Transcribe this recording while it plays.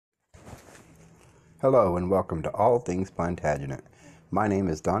Hello and welcome to All Things Plantagenet. My name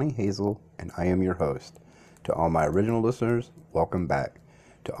is Donnie Hazel and I am your host. To all my original listeners, welcome back.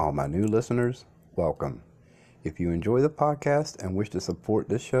 To all my new listeners, welcome. If you enjoy the podcast and wish to support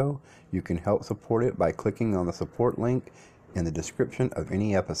this show, you can help support it by clicking on the support link in the description of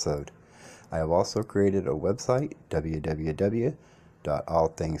any episode. I have also created a website,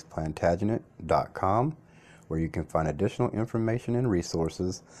 www.allthingsplantagenet.com, where you can find additional information and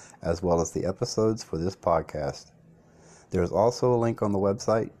resources, as well as the episodes for this podcast. There is also a link on the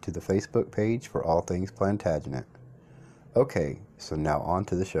website to the Facebook page for All Things Plantagenet. Okay, so now on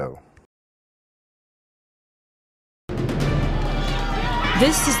to the show.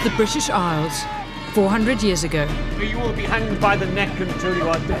 This is the British Isles, 400 years ago. You will be hanged by the neck until you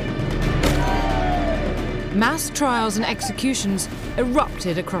are dead. Mass trials and executions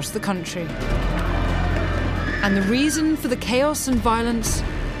erupted across the country. And the reason for the chaos and violence?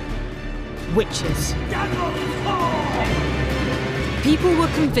 Witches. People were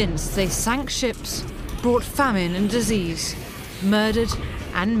convinced they sank ships, brought famine and disease, murdered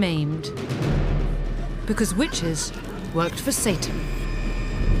and maimed. Because witches worked for Satan.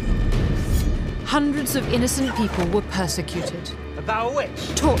 Hundreds of innocent people were persecuted, Thou a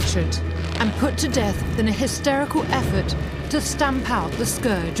witch? tortured, and put to death in a hysterical effort to stamp out the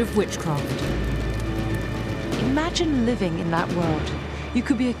scourge of witchcraft. Imagine living in that world. You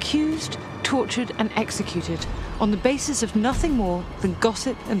could be accused, tortured, and executed on the basis of nothing more than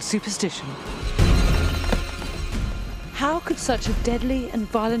gossip and superstition. How could such a deadly and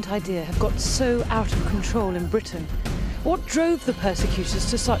violent idea have got so out of control in Britain? What drove the persecutors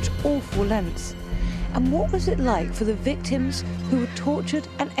to such awful lengths? And what was it like for the victims who were tortured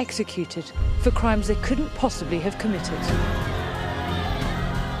and executed for crimes they couldn't possibly have committed?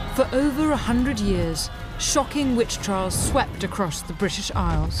 For over 100 years, shocking witch trials swept across the British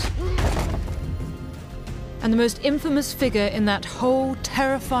Isles. And the most infamous figure in that whole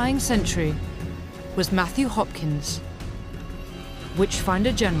terrifying century was Matthew Hopkins,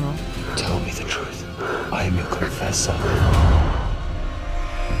 Witchfinder General. Tell me the truth. I am your confessor.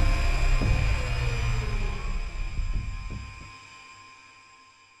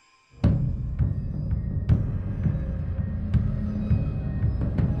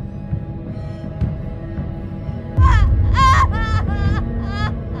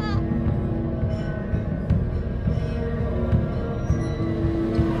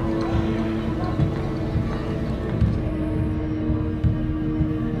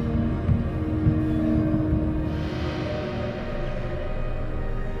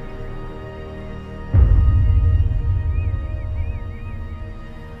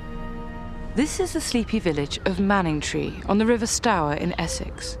 This is the sleepy village of Manningtree on the River Stour in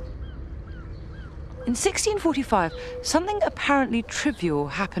Essex. In 1645, something apparently trivial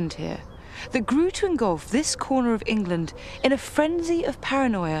happened here that grew to engulf this corner of England in a frenzy of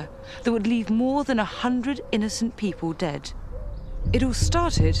paranoia that would leave more than 100 innocent people dead. It all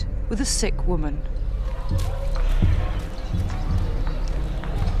started with a sick woman.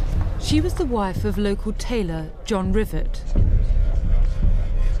 She was the wife of local tailor John Rivet.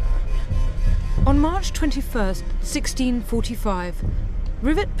 On March 21st, 1645,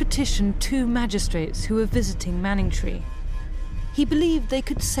 Rivet petitioned two magistrates who were visiting Manningtree. He believed they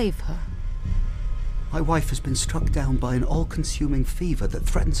could save her. My wife has been struck down by an all-consuming fever that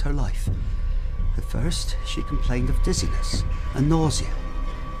threatens her life. At first, she complained of dizziness and nausea,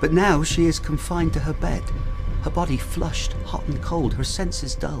 but now she is confined to her bed. Her body flushed, hot and cold, her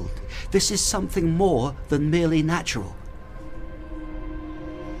senses dulled. This is something more than merely natural.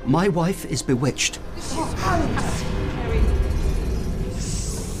 My wife is bewitched.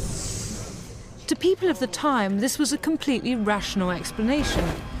 To people of the time, this was a completely rational explanation.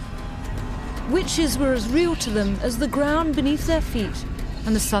 Witches were as real to them as the ground beneath their feet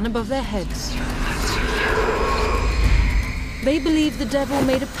and the sun above their heads. They believed the devil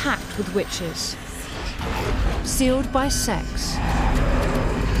made a pact with witches, sealed by sex,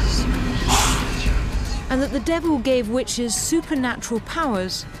 and that the devil gave witches supernatural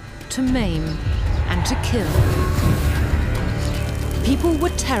powers to maim and to kill. People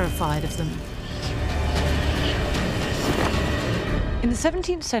were terrified of them. In the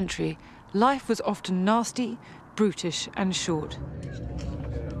 17th century, life was often nasty, brutish, and short.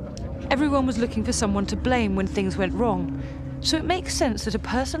 Everyone was looking for someone to blame when things went wrong, so it makes sense that a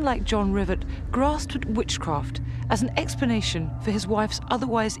person like John Rivet grasped at witchcraft as an explanation for his wife's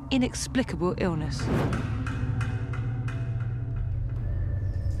otherwise inexplicable illness.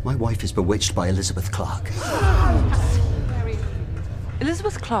 My wife is bewitched by Elizabeth Clark.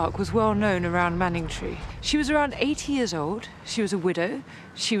 Elizabeth Clark was well known around Manningtree. She was around 80 years old, she was a widow,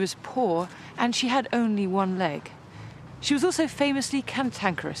 she was poor, and she had only one leg. She was also famously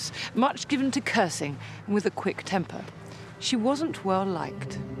cantankerous, much given to cursing, and with a quick temper. She wasn't well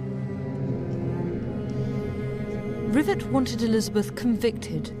liked. Rivet wanted Elizabeth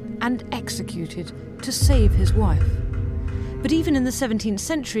convicted and executed to save his wife. But even in the 17th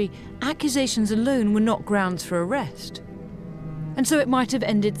century, accusations alone were not grounds for arrest. And so it might have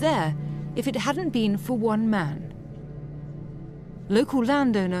ended there if it hadn't been for one man. Local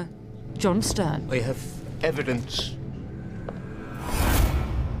landowner John Stern. We have evidence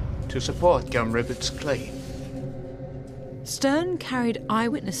to support young Rivet's claim. Stern carried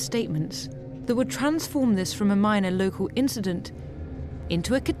eyewitness statements that would transform this from a minor local incident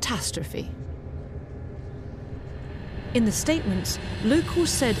into a catastrophe. In the statements, locals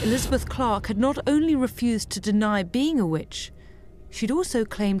said Elizabeth Clark had not only refused to deny being a witch, she'd also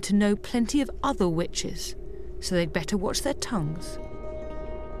claimed to know plenty of other witches, so they'd better watch their tongues.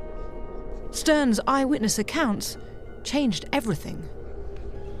 Stern's eyewitness accounts changed everything.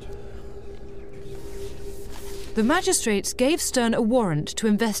 The magistrates gave Stern a warrant to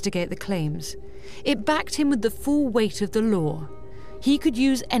investigate the claims. It backed him with the full weight of the law. He could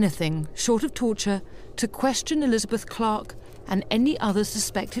use anything, short of torture, to question Elizabeth Clark and any other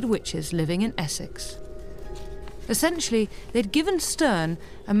suspected witches living in Essex. Essentially, they'd given Stern,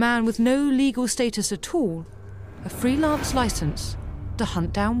 a man with no legal status at all, a freelance license to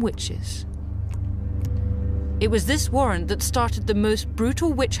hunt down witches. It was this warrant that started the most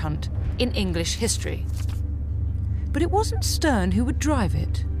brutal witch hunt in English history. But it wasn't Stern who would drive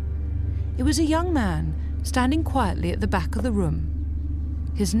it. It was a young man standing quietly at the back of the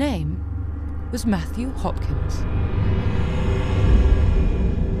room. His name was Matthew Hopkins.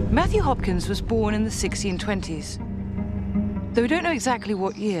 Matthew Hopkins was born in the 1620s. Though we don't know exactly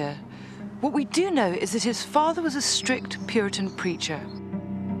what year, what we do know is that his father was a strict Puritan preacher.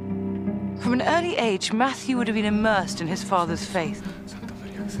 From an early age, Matthew would have been immersed in his father's faith.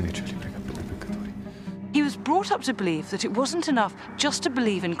 He was brought up to believe that it wasn't enough just to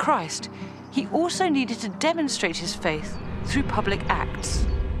believe in Christ. He also needed to demonstrate his faith through public acts.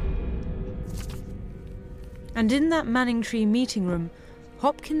 And in that Manningtree meeting room,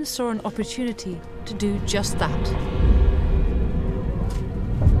 Hopkins saw an opportunity to do just that.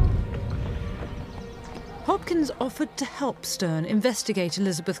 Hopkins offered to help Stern investigate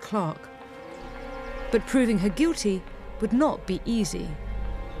Elizabeth Clark. But proving her guilty would not be easy.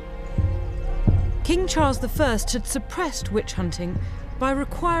 King Charles I had suppressed witch hunting by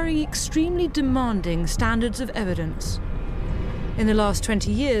requiring extremely demanding standards of evidence. In the last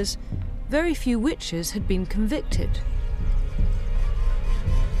 20 years, very few witches had been convicted.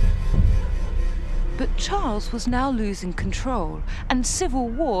 But Charles was now losing control, and civil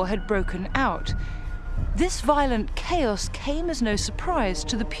war had broken out. This violent chaos came as no surprise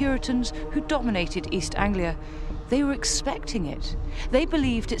to the Puritans who dominated East Anglia. They were expecting it. They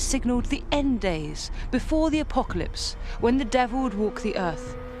believed it signalled the end days, before the apocalypse, when the devil would walk the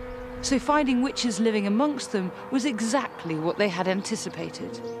earth. So finding witches living amongst them was exactly what they had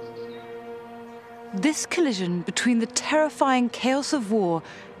anticipated. This collision between the terrifying chaos of war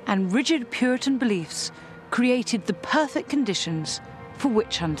and rigid Puritan beliefs created the perfect conditions for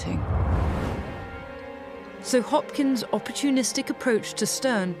witch hunting. So Hopkins' opportunistic approach to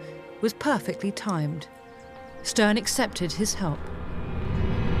Stern was perfectly timed. Stern accepted his help.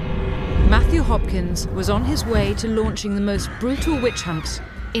 Matthew Hopkins was on his way to launching the most brutal witch hunts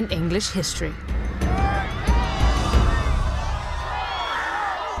in English history.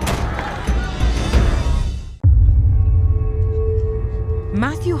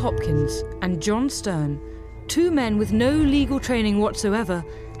 Matthew Hopkins and John Stern, two men with no legal training whatsoever,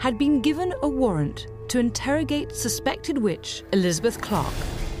 had been given a warrant to interrogate suspected witch Elizabeth Clark.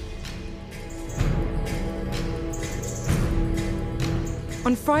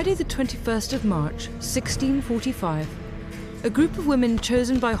 On Friday the 21st of March, 1645, a group of women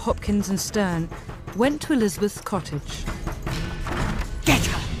chosen by Hopkins and Stern went to Elizabeth's cottage. Get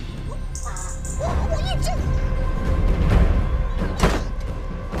her! What are you doing?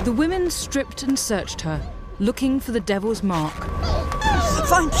 The women stripped and searched her, looking for the devil's mark.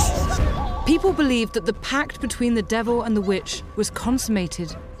 Find it! People believed that the pact between the devil and the witch was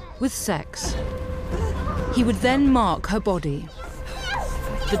consummated with sex. He would then mark her body.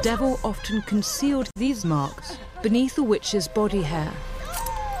 The devil often concealed these marks beneath a witch's body hair.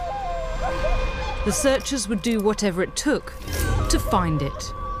 The searchers would do whatever it took to find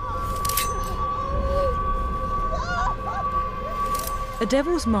it. A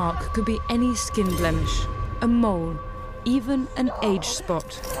devil's mark could be any skin blemish, a mole, even an age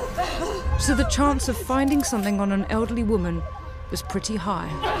spot. So the chance of finding something on an elderly woman was pretty high.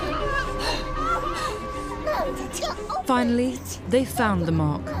 Finally, they found the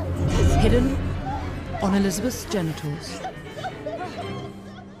mark, hidden on Elizabeth's genitals.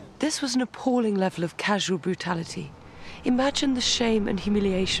 This was an appalling level of casual brutality. Imagine the shame and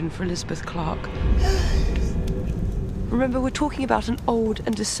humiliation for Elizabeth Clark. Remember, we're talking about an old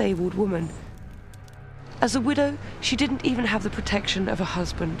and disabled woman. As a widow, she didn't even have the protection of a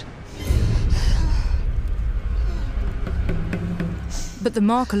husband. But the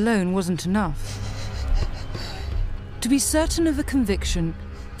mark alone wasn't enough. To be certain of a conviction,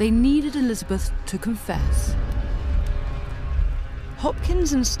 they needed Elizabeth to confess.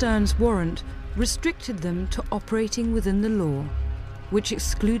 Hopkins and Stern's warrant restricted them to operating within the law, which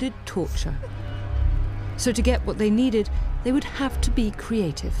excluded torture. So to get what they needed, they would have to be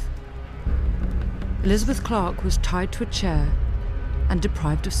creative. Elizabeth Clark was tied to a chair and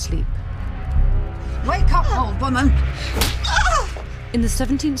deprived of sleep. Wake up, old woman! In the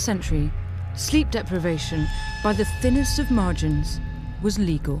 17th century, sleep deprivation, by the thinnest of margins, was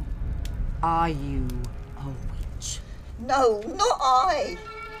legal. Are you a witch? No, not I!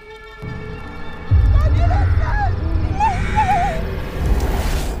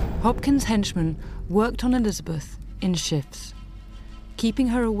 Hopkins' henchmen worked on Elizabeth in shifts, keeping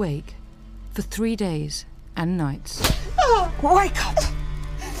her awake for 3 days and nights. Wake up!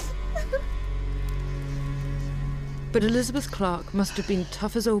 But Elizabeth Clark must have been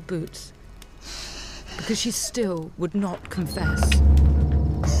tough as old boots, because she still would not confess.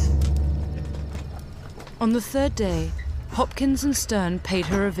 On the 3rd day, Hopkins and Stern paid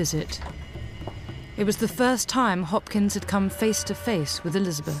her a visit. It was the first time Hopkins had come face to face with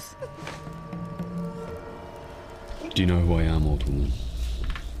Elizabeth. Do you know who I am, old woman?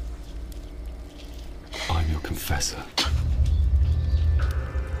 I'm your confessor.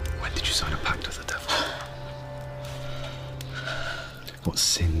 When did you sign a pact with the devil? What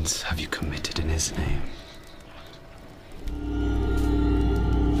sins have you committed in his name?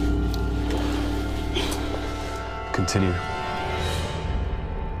 Continue.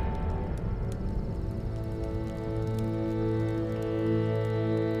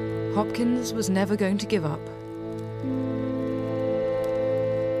 Hopkins was never going to give up.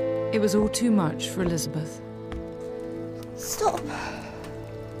 It was all too much for Elizabeth. Stop.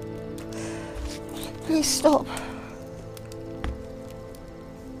 Please stop.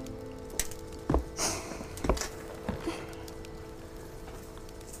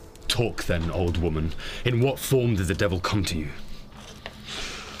 Talk then, old woman. In what form did the devil come to you?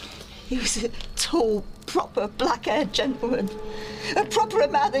 He was a tall, proper, black-haired gentleman. A properer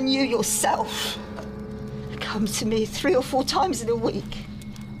man than you yourself. Come to me 3 or 4 times in a week.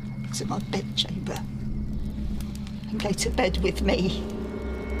 To my bedchamber. And go to bed with me.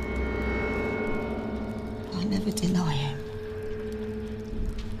 I never deny him.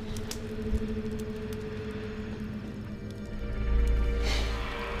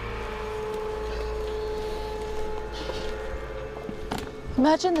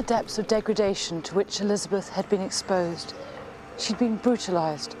 Imagine the depths of degradation to which Elizabeth had been exposed. She'd been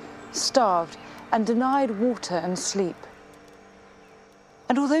brutalized, starved, and denied water and sleep.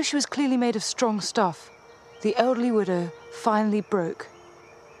 And although she was clearly made of strong stuff, the elderly widow finally broke.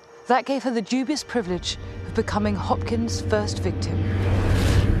 That gave her the dubious privilege of becoming Hopkins' first victim.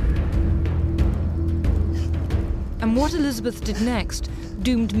 And what Elizabeth did next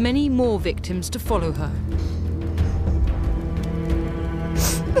doomed many more victims to follow her.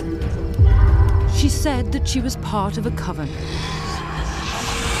 She said that she was part of a coven.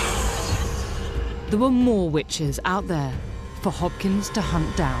 There were more witches out there for Hopkins to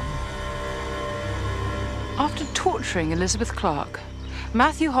hunt down. After torturing Elizabeth Clark,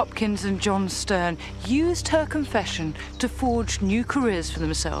 Matthew Hopkins and John Stern used her confession to forge new careers for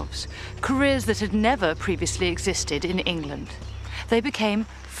themselves, careers that had never previously existed in England. They became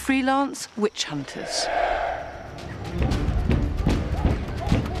freelance witch hunters.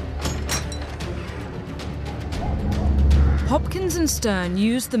 Hopkins and Stern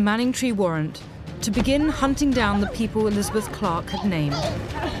used the Manningtree warrant to begin hunting down the people Elizabeth Clark had named.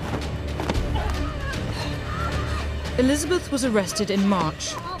 Elizabeth was arrested in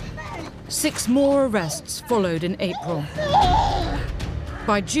March. 6 more arrests followed in April.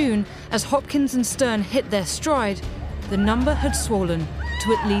 By June, as Hopkins and Stern hit their stride, the number had swollen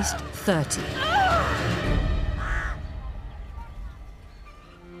to at least 30.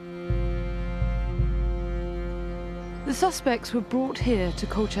 The suspects were brought here to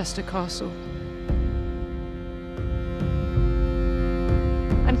Colchester Castle.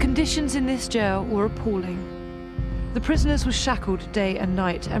 And conditions in this jail were appalling. The prisoners were shackled day and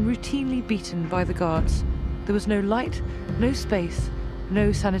night and routinely beaten by the guards. There was no light, no space,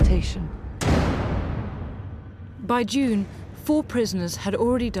 no sanitation. By June, 4 prisoners had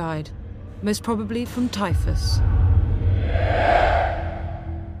already died, most probably from typhus.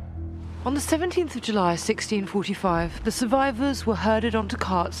 On the 17th of July 1645, the survivors were herded onto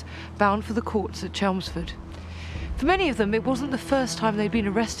carts bound for the courts at Chelmsford. For many of them, it wasn't the first time they'd been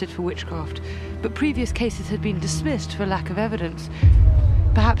arrested for witchcraft, but previous cases had been dismissed for lack of evidence.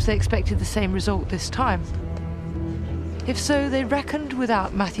 Perhaps they expected the same result this time. If so, they reckoned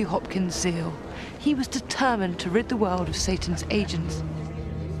without Matthew Hopkins' zeal. He was determined to rid the world of Satan's agents.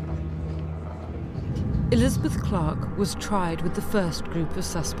 Elizabeth Clark was tried with the first group of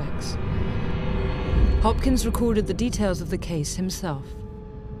suspects. Hopkins recorded the details of the case himself.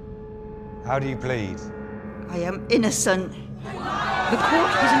 How do you plead? I am innocent. The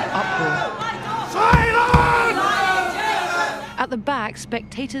court was in uproar. At the back,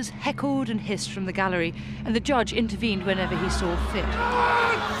 spectators heckled and hissed from the gallery, and the judge intervened whenever he saw fit.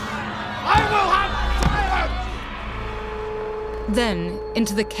 I will have silence! Then,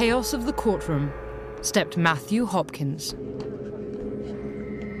 into the chaos of the courtroom, stepped Matthew Hopkins.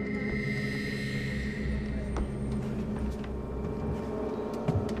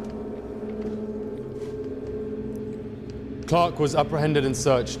 Clark was apprehended and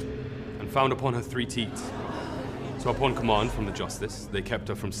searched, and found upon her 3 teats. So upon command from the justice, they kept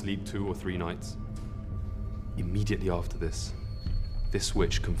her from sleep 2 or 3 nights. Immediately after this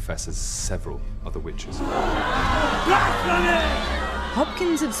witch confesses several other witches.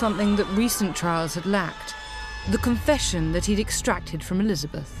 Hopkins had something that recent trials had lacked: the confession that he'd extracted from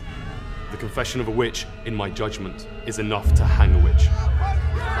Elizabeth. The confession of a witch, in my judgment, is enough to hang a witch.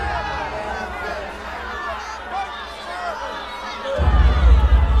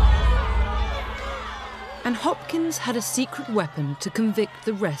 And Hopkins had a secret weapon to convict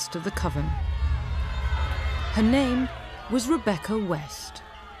the rest of the coven. Her name was Rebecca West.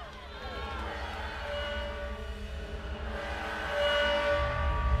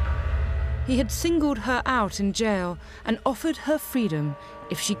 He had singled her out in jail and offered her freedom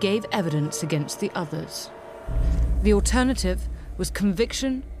if she gave evidence against the others. The alternative was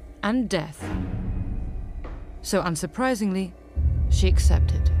conviction and death. So unsurprisingly, she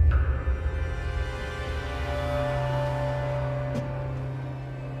accepted.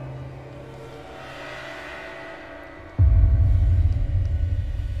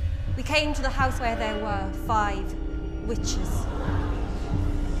 We came to the house where there were 5 witches.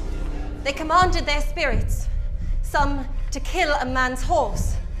 They commanded their spirits, some to kill a man's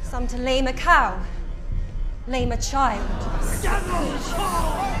horse, some to lame a cow, lame a child.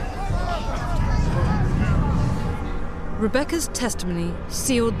 Rebecca's testimony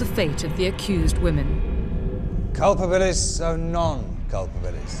sealed the fate of the accused women. Culpabilis o non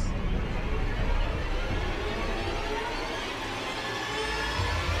culpabilis?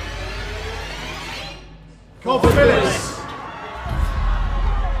 Culpabilis!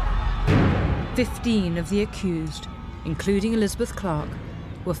 15 of the accused, including Elizabeth Clark,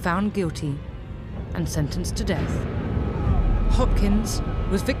 were found guilty and sentenced to death. Hopkins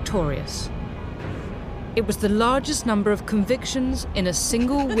was victorious. It was the largest number of convictions in a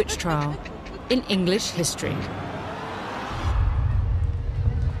single witch trial in English history.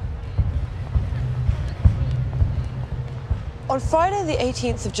 On Friday the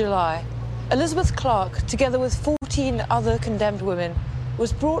 18th of July, Elizabeth Clark, together with 14 other condemned women,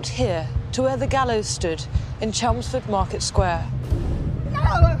 was brought here to where the gallows stood in Chelmsford Market Square. No!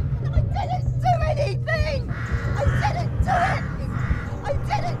 I didn't do anything! I didn't do it! I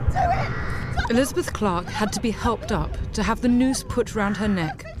didn't do it! Elizabeth Clark had to be helped up to have the noose put round her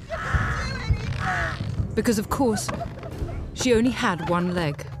neck. Because, of course, she only had one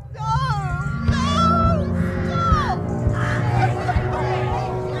leg.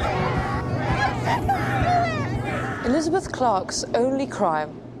 Elizabeth Clark's only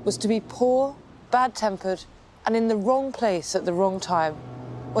crime was to be poor, bad-tempered, and in the wrong place at the wrong time,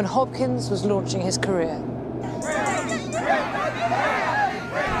 when Hopkins was launching his career.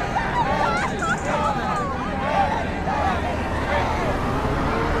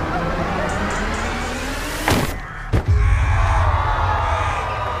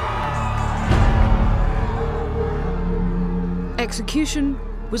 Execution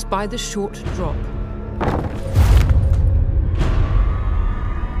was by the short drop.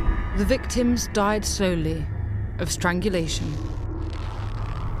 The victims died slowly of strangulation.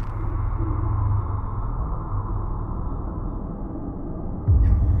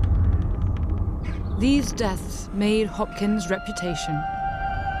 These deaths made Hopkins' reputation.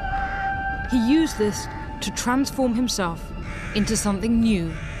 He used this to transform himself into something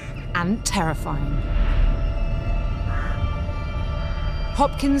new and terrifying.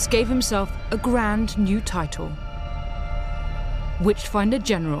 Hopkins gave himself a grand new title, Witchfinder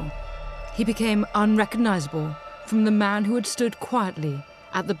General. He became unrecognisable from the man who had stood quietly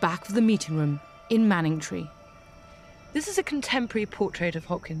at the back of the meeting room in Manningtree. This is a contemporary portrait of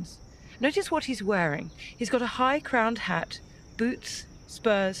Hopkins. Notice what he's wearing. He's got a high-crowned hat, boots,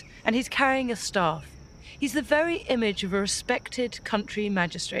 spurs, and he's carrying a staff. He's the very image of a respected country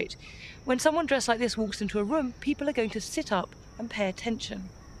magistrate. When someone dressed like this walks into a room, people are going to sit up and pay attention.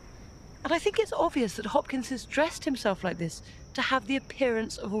 And I think it's obvious that Hopkins has dressed himself like this to have the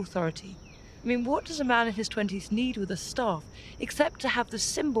appearance of authority. I mean, what does a man in his 20s need with a staff except to have the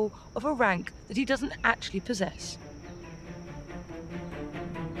symbol of a rank that he doesn't actually possess?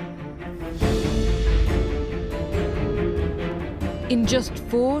 In just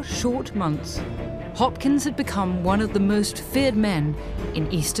 4 short months, Hopkins had become one of the most feared men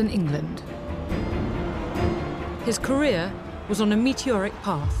in eastern England. His career was on a meteoric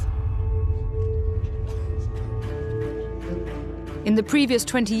path. In the previous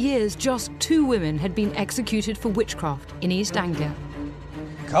 20 years, just 2 women had been executed for witchcraft in East Anglia.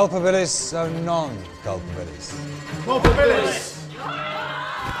 Culpabilis o non culpabilis? Culpabilis!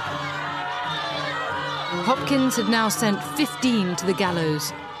 Hopkins had now sent 15 to the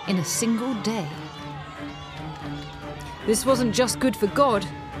gallows in a single day. This wasn't just good for God,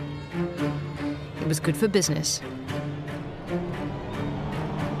 it was good for business.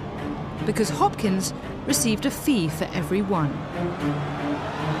 Because Hopkins received a fee for every one.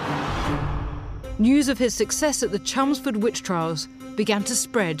 News of his success at the Chelmsford witch trials began to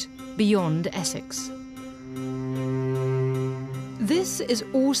spread beyond Essex. This is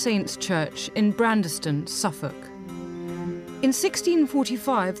All Saints' Church in Brandeston, Suffolk. In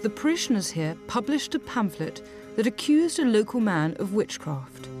 1645, the parishioners here published a pamphlet that accused a local man of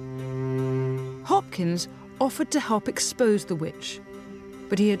witchcraft. Hopkins offered to help expose the witch,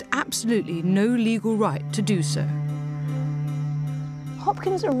 but he had absolutely no legal right to do so.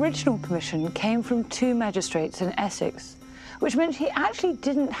 Hopkins' original permission came from 2 magistrates in Essex, which meant he actually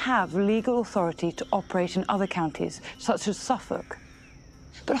didn't have legal authority to operate in other counties, such as Suffolk.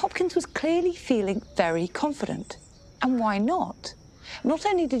 But Hopkins was clearly feeling very confident. And why not? Not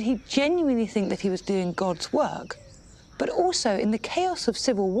only did he genuinely think that he was doing God's work, but also in the chaos of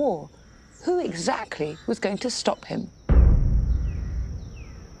civil war, who exactly was going to stop him?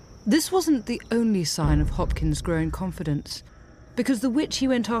 This wasn't the only sign of Hopkins' growing confidence, because the witch he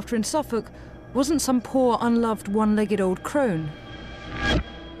went after in Suffolk wasn't some poor, unloved, one-legged old crone.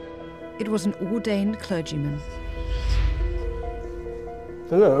 It was an ordained clergyman.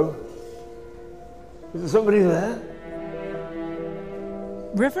 Hello? Is there somebody there?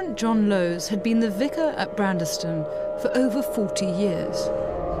 Reverend John Lowes had been the vicar at Brandeston for over 40 years.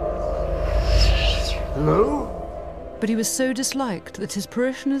 Hello? But he was so disliked that his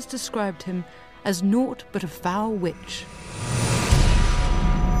parishioners described him as naught but a foul witch.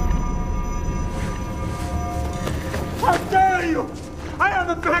 How dare you! I am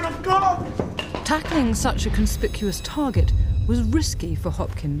the man of God! Tackling such a conspicuous target was risky for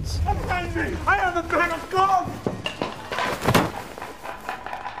Hopkins. Offend me! I am the man of God!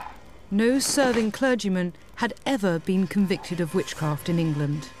 No serving clergyman had ever been convicted of witchcraft in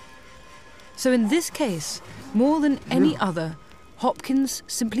England. So in this case, more than any other, Hopkins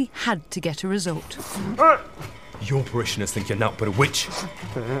simply had to get a result. Your parishioners think you're naught but a witch.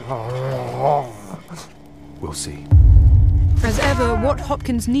 We'll see. As ever, what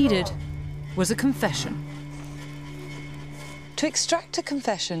Hopkins needed was a confession. To extract a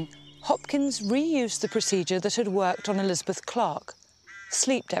confession, Hopkins reused the procedure that had worked on Elizabeth Clark,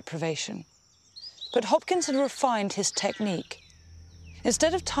 sleep deprivation. But Hopkins had refined his technique.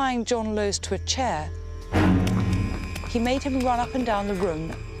 Instead of tying John Lowes to a chair, he made him run up and down the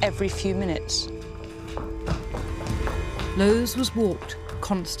room every few minutes. Lowes was walked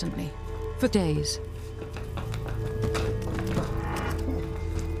constantly, for days.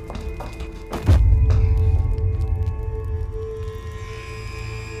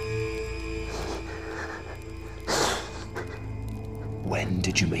 When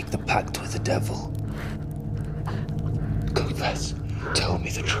did you make the pact with the devil? Confess. Tell me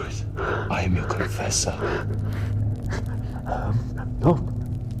the truth. I am your confessor. No.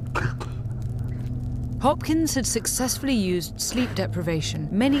 Hopkins had successfully used sleep deprivation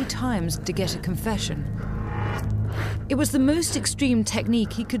many times to get a confession. It was the most extreme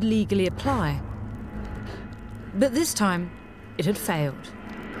technique he could legally apply. But this time, it had failed.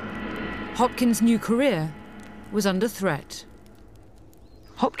 Hopkins' new career was under threat.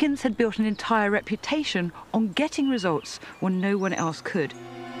 Hopkins had built an entire reputation on getting results when no one else could.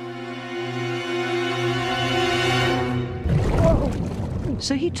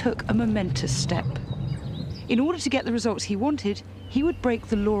 So he took a momentous step. In order to get the results he wanted, he would break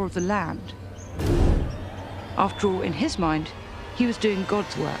the law of the land. After all, in his mind, he was doing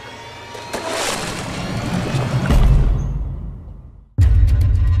God's work.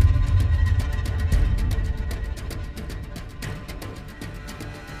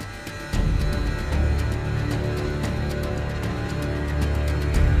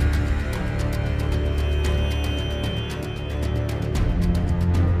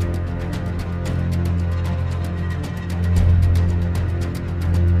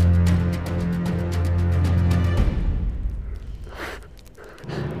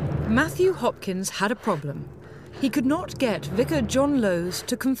 Matthew Hopkins had a problem. He could not get Vicar John Lowes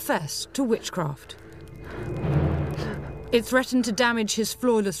to confess to witchcraft. It threatened to damage his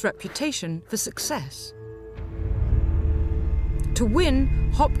flawless reputation for success. To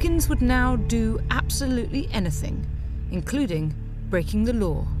win, Hopkins would now do absolutely anything, including breaking the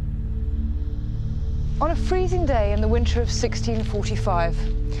law. On a freezing day in the winter of 1645,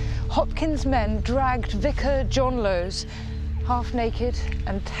 Hopkins' men dragged Vicar John Lowes, half naked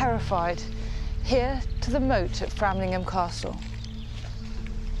and terrified, here to the moat at Framlingham Castle.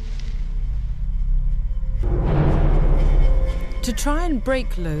 To try and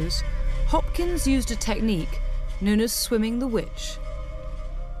break Lowes, Hopkins used a technique known as swimming the witch.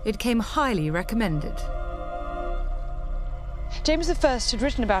 It came highly recommended. James I had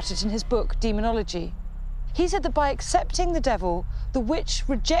written about it in his book Demonology. He said that by accepting the devil, the witch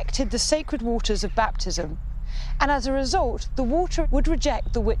rejected the sacred waters of baptism, and as a result, the water would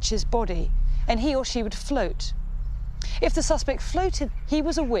reject the witch's body, and he or she would float. If the suspect floated, he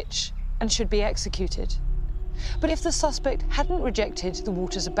was a witch and should be executed. But if the suspect hadn't rejected the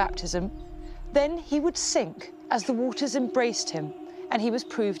waters of baptism, then he would sink as the waters embraced him, and he was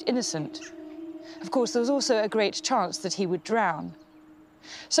proved innocent. Of course, there was also a great chance that he would drown.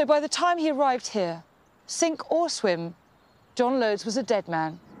 So by the time he arrived here, sink or swim, John Lowes was a dead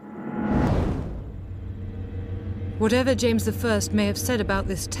man. Whatever James I may have said about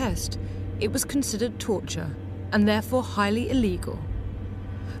this test, it was considered torture and therefore highly illegal.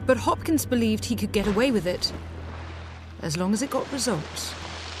 But Hopkins believed he could get away with it as long as it got results.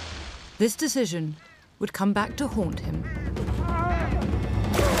 This decision would come back to haunt him.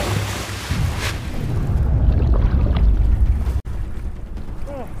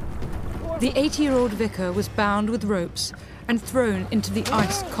 The 80-year-old vicar was bound with ropes and thrown into the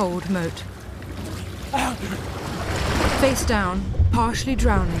ice-cold moat. Face down, partially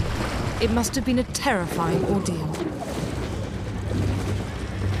drowning, it must have been a terrifying ordeal.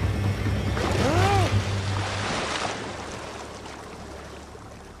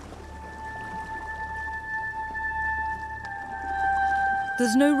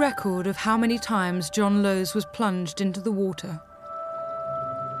 There's no record of how many times John Lowes was plunged into the water.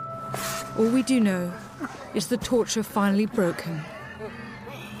 All we do know is the torture finally broke him.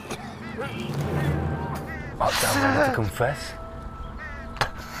 Art thou ready to confess?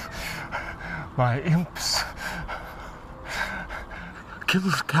 My imps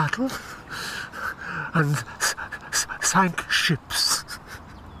killed cattle and sank ships.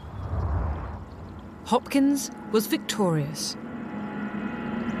 Hopkins was victorious.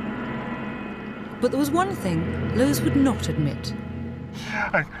 But there was one thing Lowes would not admit.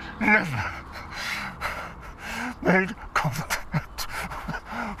 I never made contact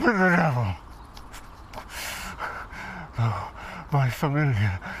with the devil. Though my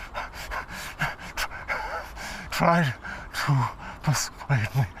familiar tried to persuade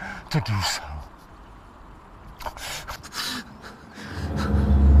me to do so.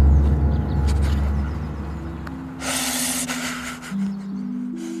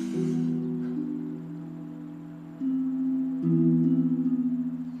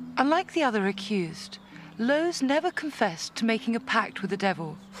 Unlike the other accused, Lowes never confessed to making a pact with the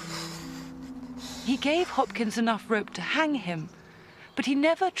devil. He gave Hopkins enough rope to hang him, but he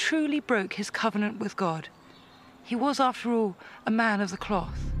never truly broke his covenant with God. He was, after all, a man of the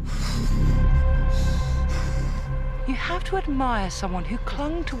cloth. You have to admire someone who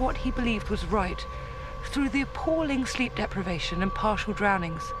clung to what he believed was right through the appalling sleep deprivation and partial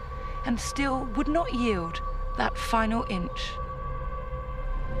drownings, and still would not yield that final inch.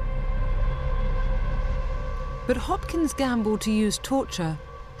 But Hopkins' gamble to use torture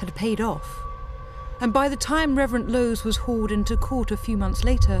had paid off. And by the time Reverend Lowes was hauled into court a few months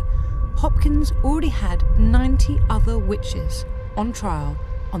later, Hopkins already had 90 other witches on trial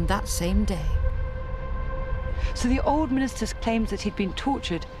on that same day. so the old minister's claims that he'd been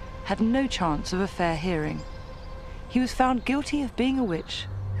tortured had no chance of a fair hearing. He was found guilty of being a witch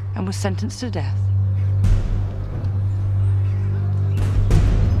and was sentenced to death.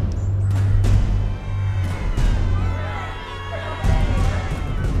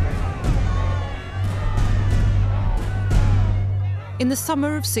 In the summer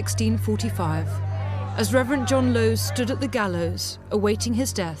of 1645, as Reverend John Lowes stood at the gallows awaiting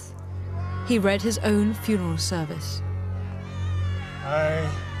his death, he read his own funeral service. I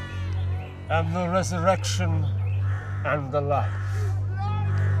am the resurrection and the life.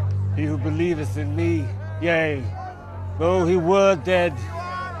 He who believeth in me, yea, though he were dead,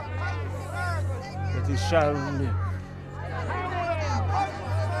 that he shall live.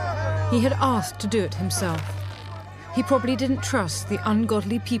 He had asked to do it himself. He probably didn't trust the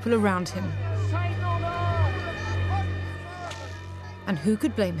ungodly people around him. And who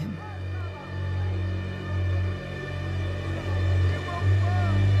could blame him?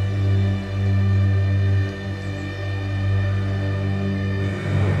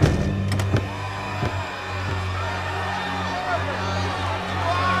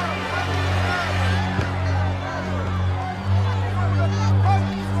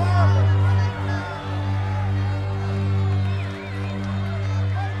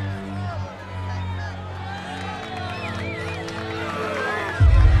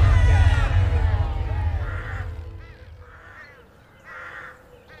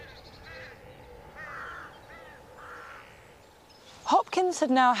 Hopkins had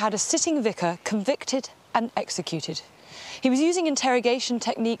now had a sitting vicar convicted and executed. He was using interrogation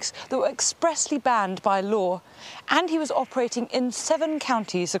techniques that were expressly banned by law, and he was operating in 7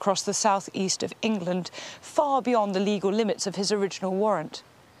 counties across the southeast of England, far beyond the legal limits of his original warrant.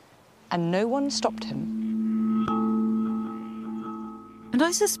 And no one stopped him. And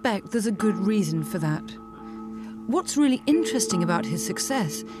I suspect there's a good reason for that. What's really interesting about his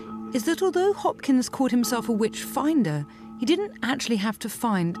success is that although Hopkins called himself a witch finder, he didn't actually have to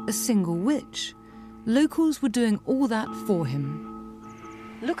find a single witch. Locals were doing all that for him.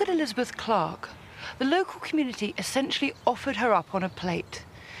 Look at Elizabeth Clark. The local community essentially offered her up on a plate.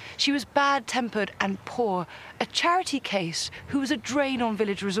 She was bad-tempered and poor, a charity case who was a drain on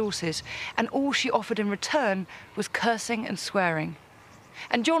village resources, and all she offered in return was cursing and swearing.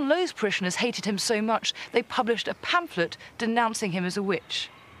 And John Lowes' parishioners hated him so much they published a pamphlet denouncing him as a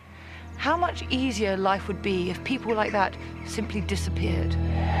witch. How much easier life would be if people like that simply disappeared.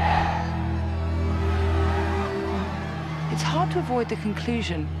 It's hard to avoid the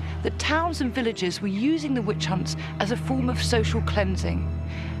conclusion that towns and villages were using the witch hunts as a form of social cleansing,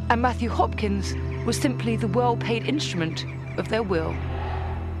 and Matthew Hopkins was simply the well-paid instrument of their will.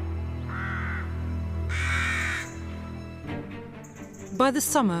 By the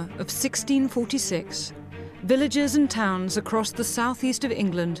summer of 1646, villagers and towns across the southeast of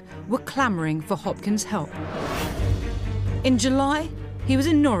England were clamouring for Hopkins' help. In July, he was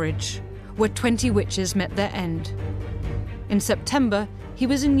in Norwich, where 20 witches met their end. In September, he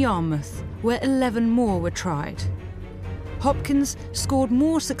was in Yarmouth, where 11 more were tried. Hopkins scored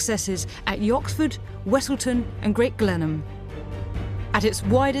more successes at Yoxford, Weselton and Great Glenham. At its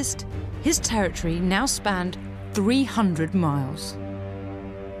widest, his territory now spanned 300 miles.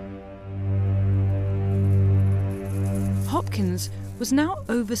 Hopkins was now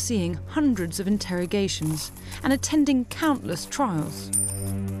overseeing hundreds of interrogations and attending countless trials.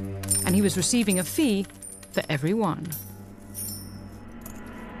 And he was receiving a fee for every one.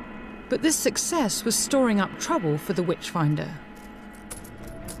 But this success was storing up trouble for the witchfinder.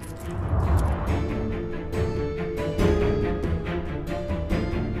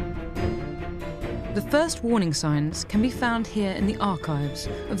 The first warning signs can be found here in the archives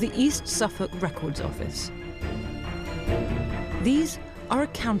of the East Suffolk Records Office. These are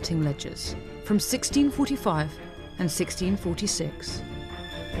accounting ledgers from 1645 and 1646.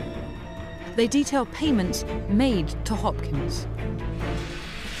 They detail payments made to Hopkins.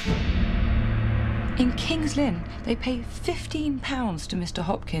 In King's Lynn, they paid £15 to Mr.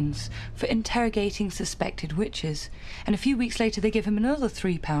 Hopkins for interrogating suspected witches, and a few weeks later they give him another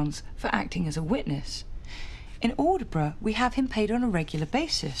 £3 for acting as a witness. In Aldborough, we have him paid on a regular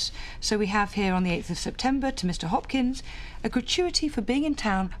basis. So we have here on the 8th of September to Mr. Hopkins a gratuity for being in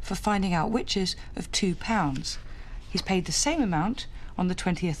town for finding out witches of £2. He's paid the same amount on the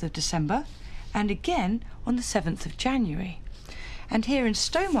 20th of December and again on the 7th of January. And here in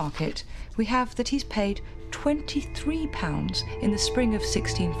Stowmarket, we have that he's paid £23 in the spring of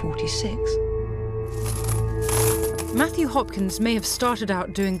 1646. Matthew Hopkins may have started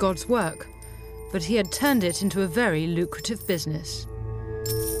out doing God's work, but he had turned it into a very lucrative business.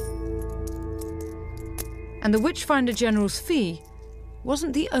 And the Witchfinder General's fee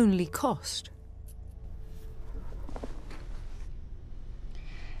wasn't the only cost.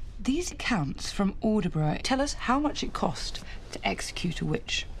 These accounts from Aldborough tell us how much it cost to execute a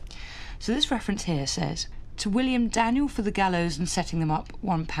witch. So this reference here says, to William Daniel for the gallows and setting them up,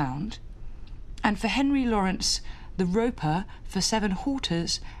 £1, and for Henry Lawrence the roper for 7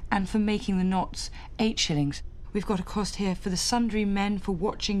 halters and for making the knots, 8 shillings. We've got a cost here for the sundry men for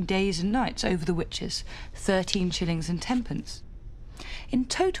watching days and nights over the witches, 13 shillings and 10pence. In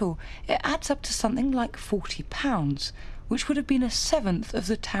total, it adds up to something like £40, which would have been 1/7 of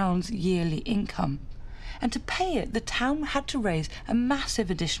the town's yearly income. And to pay it, the town had to raise a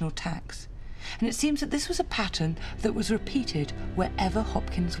massive additional tax. And it seems that this was a pattern that was repeated wherever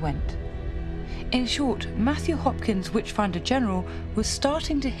Hopkins went. In short, Matthew Hopkins, Witchfinder General, was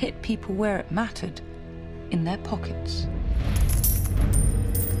starting to hit people where it mattered, in their pockets.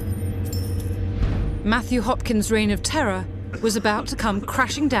 Matthew Hopkins' reign of terror was about to come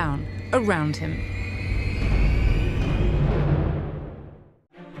crashing down around him.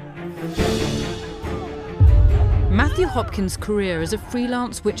 Matthew Hopkins' career as a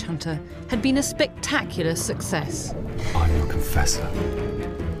freelance witch hunter had been a spectacular success. I'm your confessor.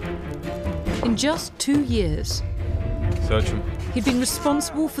 In just 2 years, Search him. he'd been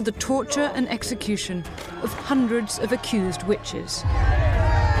responsible for the torture and execution of hundreds of accused witches.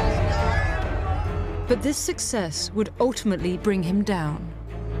 But this success would ultimately bring him down.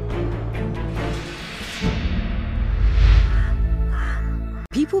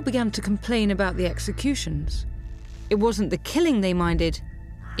 People began to complain about the executions. It wasn't the killing they minded,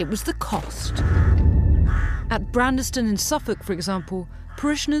 it was the cost. At Brandeston in Suffolk, for example,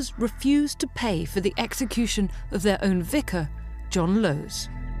 parishioners refused to pay for the execution of their own vicar, John Lowes.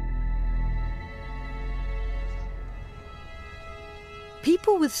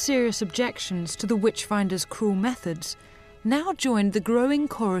 People with serious objections to the Witchfinder's cruel methods now joined the growing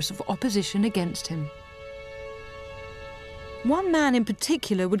chorus of opposition against him. One man in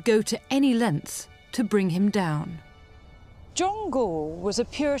particular would go to any lengths to bring him down. John Gall was a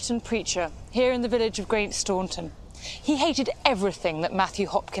Puritan preacher here in the village of Great Staunton. He hated everything that Matthew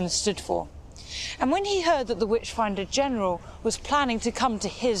Hopkins stood for. And when he heard that the Witchfinder General was planning to come to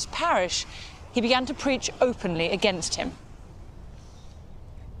his parish, he began to preach openly against him.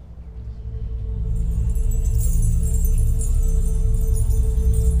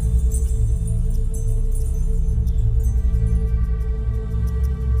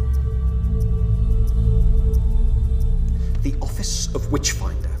 The office of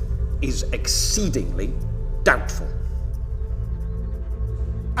Witchfinder is exceedingly doubtful.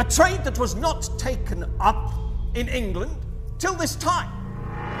 A trade that was not taken up in England till this time.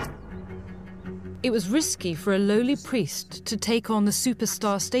 It was risky for a lowly priest to take on the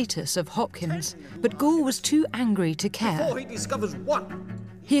superstar status of Hopkins, but Gall was too angry to care. Before he discovers one.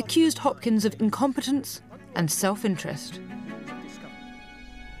 He accused Hopkins of incompetence and self-interest.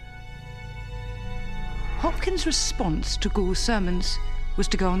 Hopkins' response to Gall's sermons was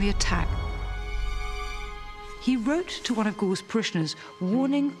to go on the attack. He wrote to one of Gall's parishioners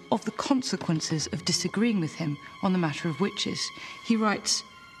warning of the consequences of disagreeing with him on the matter of witches. He writes,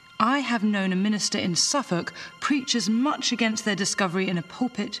 "I have known a minister in Suffolk preach as much against their discovery in a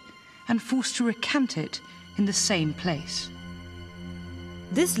pulpit and forced to recant it in the same place."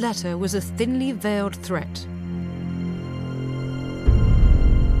 This letter was a thinly veiled threat.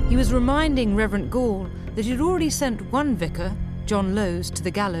 He was reminding Reverend Gall that he'd already sent one vicar, John Lowes, to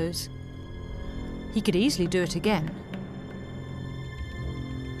the gallows. He could easily do it again.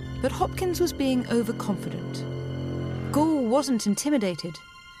 But Hopkins was being overconfident. Gall wasn't intimidated.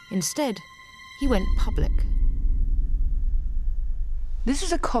 Instead, he went public. This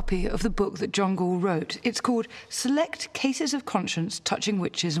is a copy of the book that John Gall wrote. It's called Select Cases of Conscience Touching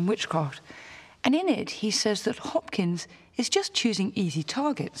Witches and Witchcraft. And in it, he says that Hopkins is just choosing easy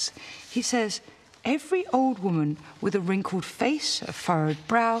targets. He says, every old woman with a wrinkled face, a furrowed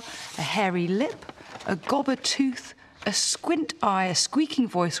brow, a hairy lip, a gobber tooth, a squint eye, a squeaking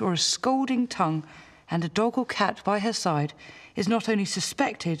voice, or a scolding tongue, and a dog or cat by her side is not only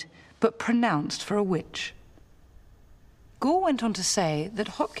suspected, but pronounced for a witch. Gall went on to say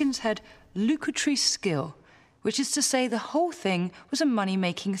that Hopkins had lucratory skill, which is to say the whole thing was a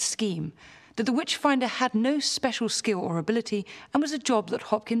money-making scheme, that the Witchfinder had no special skill or ability and was a job that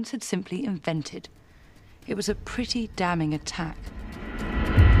Hopkins had simply invented. It was a pretty damning attack.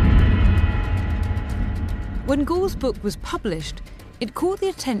 When Gall's book was published, it caught the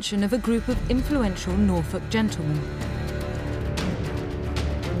attention of a group of influential Norfolk gentlemen.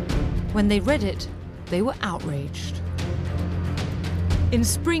 When they read it, they were outraged. In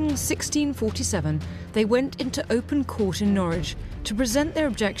spring 1647, they went into open court in Norwich to present their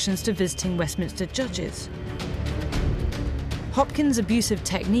objections to visiting Westminster judges. Hopkins' abusive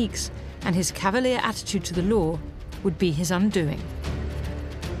techniques and his cavalier attitude to the law would be his undoing.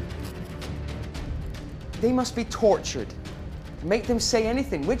 They must be tortured. Make them say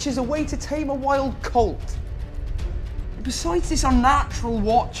anything, which is a way to tame a wild colt. Besides this unnatural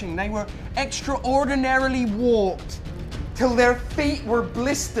watching, they were extraordinarily warped till their feet were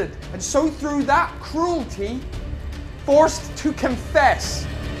blistered, and so through that cruelty, forced to confess.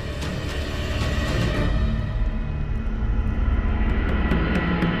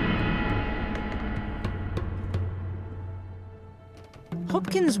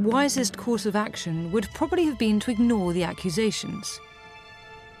 Hopkins' wisest course of action would probably have been to ignore the accusations.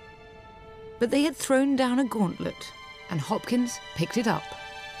 But they had thrown down a gauntlet, and Hopkins picked it up.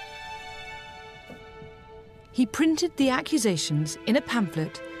 He printed the accusations in a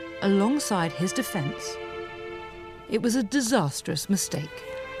pamphlet alongside his defence. It was a disastrous mistake.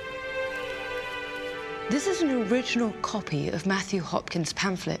 This is an original copy of Matthew Hopkins'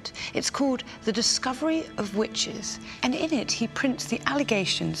 pamphlet. It's called The Discovery of Witches, and in it he prints the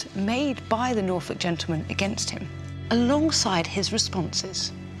allegations made by the Norfolk gentleman against him, alongside his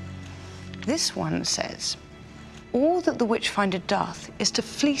responses. This one says, all that the witchfinder doth is to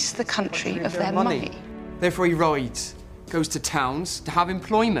fleece the country of their money. Therefore he rides, goes to towns to have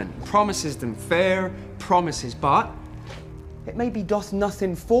employment, promises them fair promises, but it maybe doth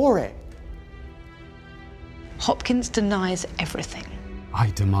nothing for it. Hopkins denies everything.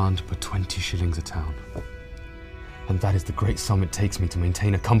 I demand but 20 shillings a town. And that is the great sum it takes me to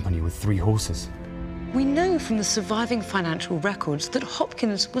maintain a company with 3 horses. We know from the surviving financial records that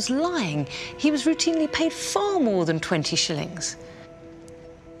Hopkins was lying. He was routinely paid far more than 20 shillings.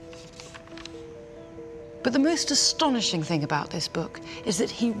 But the most astonishing thing about this book is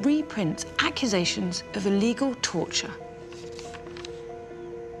that he reprints accusations of illegal torture.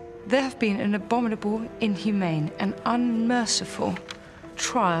 There have been an abominable, inhumane and unmerciful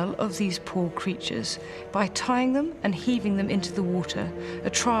trial of these poor creatures by tying them and heaving them into the water, a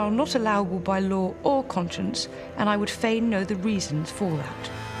trial not allowable by law or conscience, and I would fain know the reasons for that.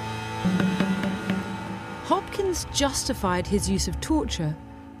 Hopkins justified his use of torture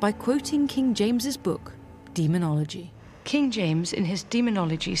by quoting King James's book, Demonology. King James in his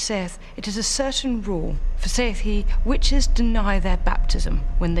Demonology saith, it is a certain rule, for saith he, witches deny their baptism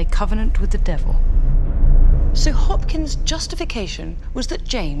when they covenant with the devil. So Hopkins' justification was that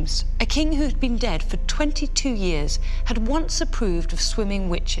James, a king who had been dead for 22 years, had once approved of swimming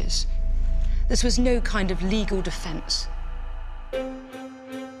witches. This was no kind of legal defence.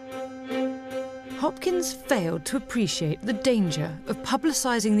 Hopkins failed to appreciate the danger of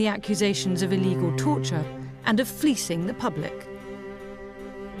publicising the accusations of illegal torture and of fleecing the public.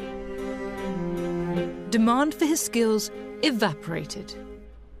 Demand for his skills evaporated.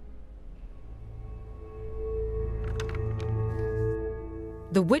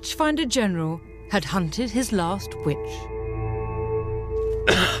 The Witchfinder General had hunted his last witch.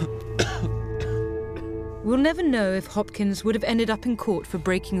 We'll never know if Hopkins would have ended up in court for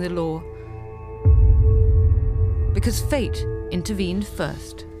breaking the law, because fate intervened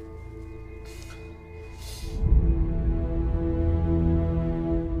first.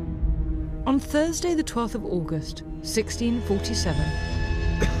 On Thursday, the 12th of August, 1647,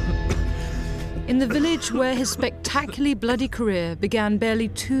 in the village where his spectacularly bloody career began barely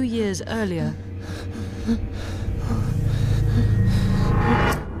 2 years earlier,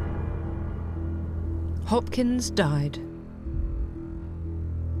 Hopkins died.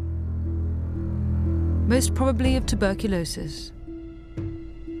 Most probably of tuberculosis.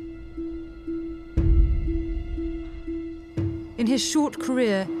 In his short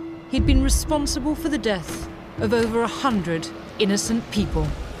career, he'd been responsible for the death of over 100 innocent people.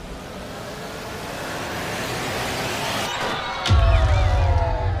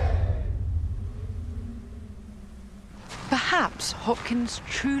 Perhaps Hopkins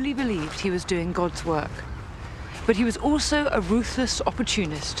truly believed he was doing God's work, but he was also a ruthless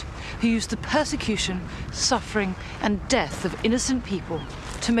opportunist who used the persecution, suffering, and death of innocent people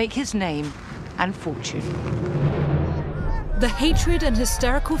to make his name and fortune. The hatred and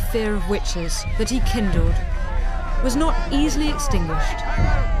hysterical fear of witches that he kindled was not easily extinguished.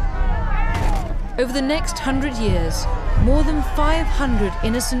 Over the next 100 years, more than 500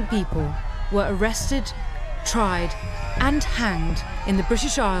 innocent people were arrested, tried, and hanged in the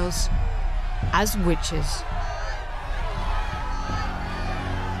British Isles as witches.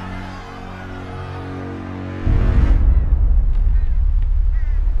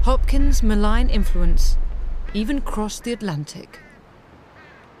 Hopkins' malign influence even crossed the Atlantic.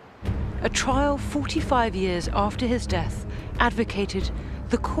 trial 45 years after his death advocated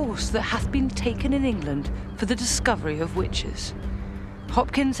the course that hath been taken in England for the discovery of witches.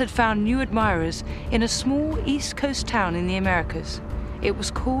 Hopkins had found new admirers in a small East Coast town in the Americas. It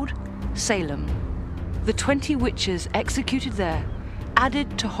was called Salem. The 20 witches executed there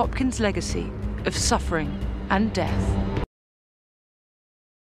added to Hopkins' legacy of suffering and death.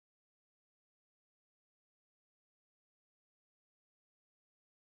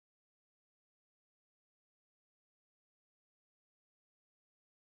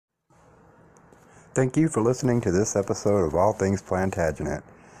 Thank you for listening to this episode of All Things Plantagenet.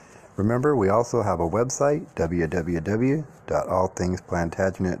 Remember, we also have a website,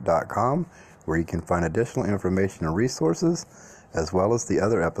 www.allthingsplantagenet.com, where you can find additional information and resources, as well as the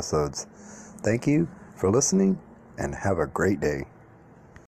other episodes. Thank you for listening, and have a great day.